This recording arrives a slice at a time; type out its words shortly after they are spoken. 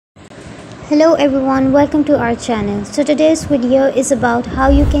Hello everyone, welcome to our channel. So today's video is about how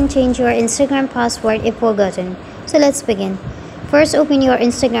you can change your Instagram password if forgotten. So let's begin. First, open your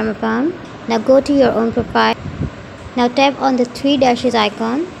Instagram account. Now go to your own profile. Now tap on the three dashes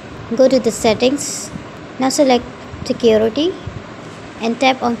icon. Go to the settings. Now select security and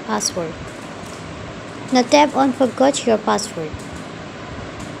tap on password. Now tap on forgot your password.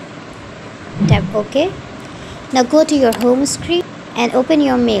 Tap OK. Now go to your home screen and open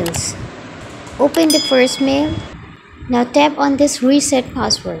your mails. Open the first mail. Now tap on this reset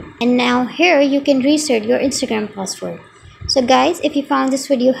password. And now here you can reset your Instagram password. So guys, if you found this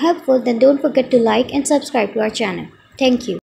video helpful, then don't forget to like and subscribe to our channel. Thank you.